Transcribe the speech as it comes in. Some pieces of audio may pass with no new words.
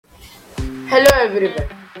Hello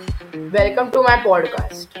everyone, welcome to my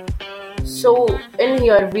podcast. So, in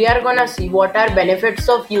here we are gonna see what are benefits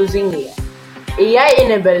of using AI. AI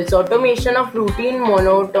enables automation of routine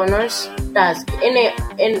monotonous tasks in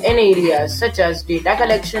areas such as data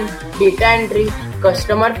collection, data entry,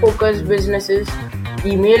 customer focused businesses,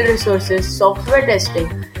 email resources, software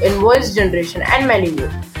testing, invoice generation, and many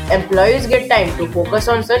more. Employees get time to focus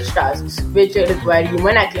on such tasks which require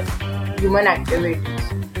human activities.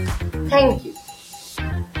 Thank you.